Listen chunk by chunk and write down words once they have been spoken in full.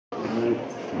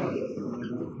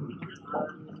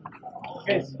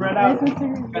Okay, spread out.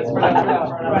 Spread out.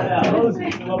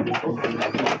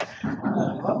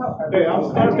 Hey, I'm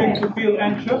starting to feel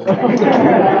anxious. On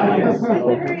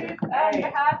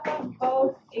behalf of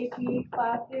both AP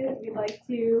classes, we'd like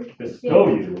to bestow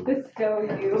you.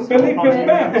 Philip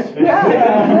Pence.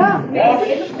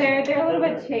 They're a little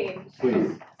bit changed.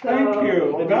 Please. Thank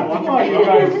you. That's why you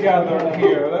guys gathered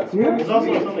here. That's good. There's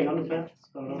also something on the fence.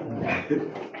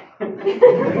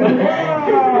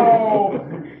 Wow.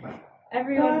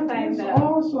 Everyone That signs is up.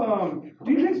 awesome.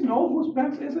 Do you guys know whose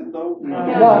pants is it though?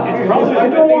 No. It's probably, I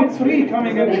don't want three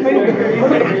coming in. It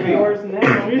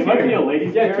might be a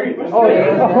ladies' tree. Oh,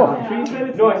 yeah.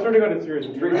 No, I sort of got it serious.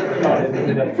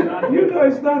 You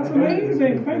guys, that's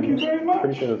amazing. Thank you very much.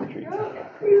 Pretty sure those are treats.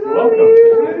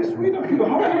 Welcome. Very sweet of you.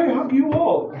 How can I hug you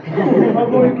all? How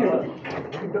do I give?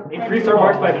 Increase our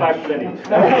marks by 5%.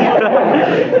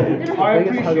 I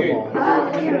appreciate it.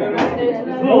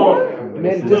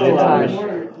 Man, just in time.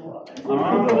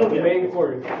 The main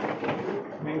course.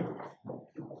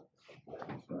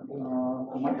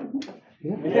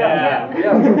 Yeah.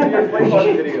 Play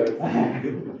button videos.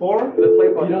 Four? Let's play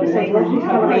button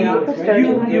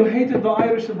videos. You hated the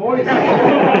Irish voice.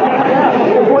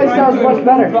 Your voice sounds much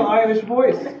better. The Irish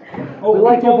voice. Oh, We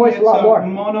like your voice a lot more.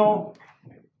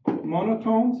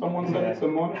 Monotone? Someone said it's a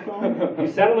monotone? You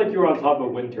sounded like you were on top of a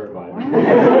wind turbine.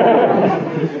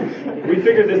 We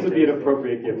figured this would be an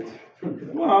appropriate gift.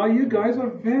 Well, you guys are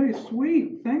very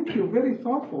sweet. Thank you. Very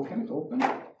thoughtful. Can it open?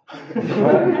 What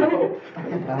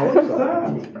is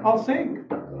that? I'll sing.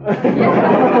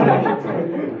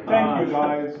 Thank you,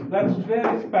 guys. That's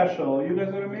very special. You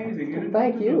guys are amazing. You didn't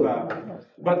Thank have to you. do that.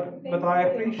 But I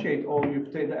appreciate all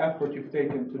the effort you've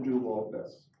taken to do all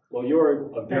this. Well, you're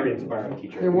a very inspiring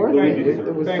teacher. It worked. Thank you.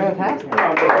 It was Thank you. fantastic.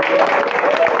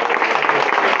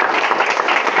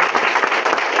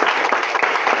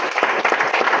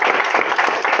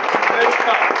 Very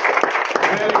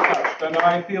touched, and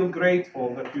I feel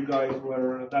grateful that you guys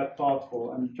were that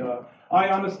thoughtful. And I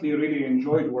honestly really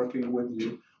enjoyed working with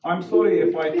you. I'm sorry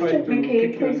if I tried to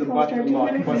kick you in the butt a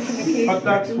lot, but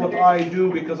that's what I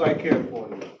do because I care for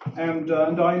you. And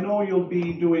I know you'll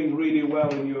be doing really well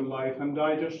in your life, and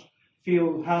I just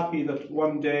feel happy that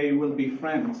one day we'll be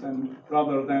friends, and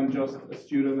rather than just a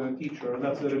student and a teacher.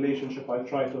 That's the relationship I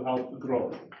try to help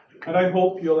grow. And I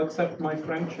hope you'll accept my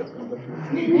friendship in the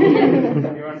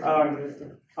future.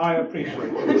 I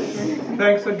appreciate it.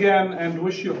 Thanks again, and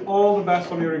wish you all the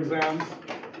best on your exams.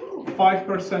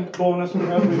 5% bonus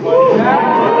for everybody.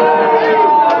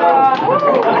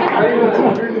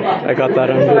 I got that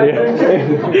on video.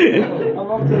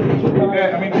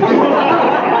 Yeah, I mean,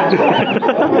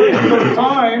 your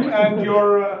time and your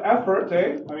effort,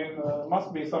 eh? I mean,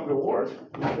 must be some reward.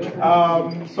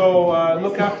 So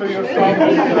look after yourself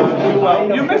and do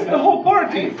well. You missed the whole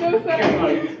party.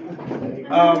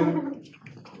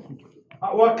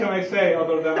 What can I say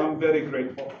other than I'm very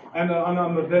grateful, and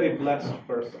I'm a very blessed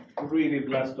person. Really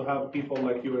blessed to have people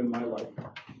like you in my life,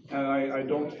 and I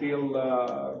don't feel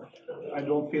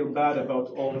bad about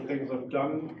all the things I've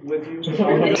done with you.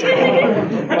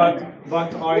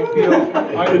 but I feel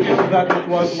that it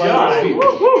was well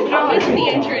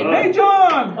received. Hey,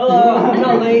 John! Hello, I'm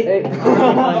not late. The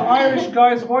Irish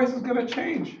guy's voice is gonna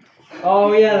change.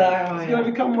 Oh yeah, It's gonna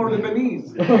become more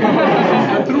Lebanese.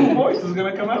 The true voice is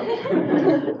gonna come out.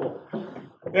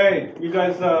 Hey, you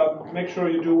guys, make sure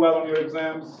you do well on your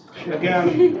exams. Again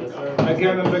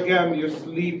and again, you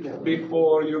sleep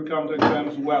before you come to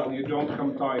exams well. You don't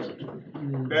come tired.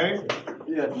 Okay?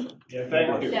 Yes.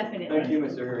 Thank you. Definitely. Thank you,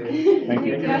 Mr. Harriz. Thank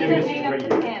You you. have to hang up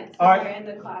your pants when you're in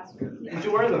the classroom. Did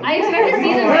you wear them? I expect to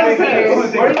see them Where upstairs.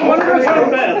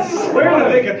 do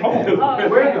they get home? Oh,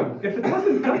 Wear them. If it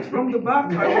wasn't cut from the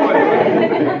back, I would.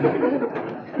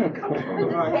 Cut from the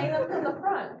back. Hang them from the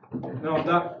front. No,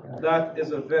 that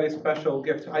is a very special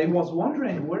gift. I was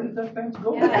wondering, where did that thanks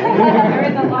go? Yeah, they're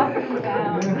in the lost and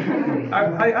found.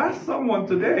 I asked someone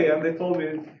today, and they told me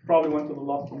it probably went to the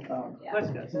lost and found. Yeah.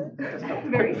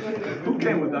 Very sweet. Who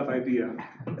came with that idea?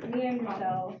 Me and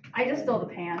Michelle. I just stole the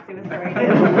pants. It was very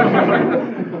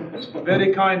good.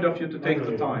 Very kind of you to take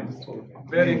the time.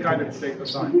 Very kind of you to take the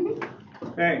time.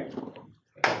 Hey,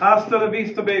 hasta la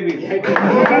vista, babies. Thank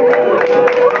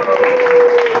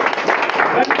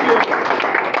you.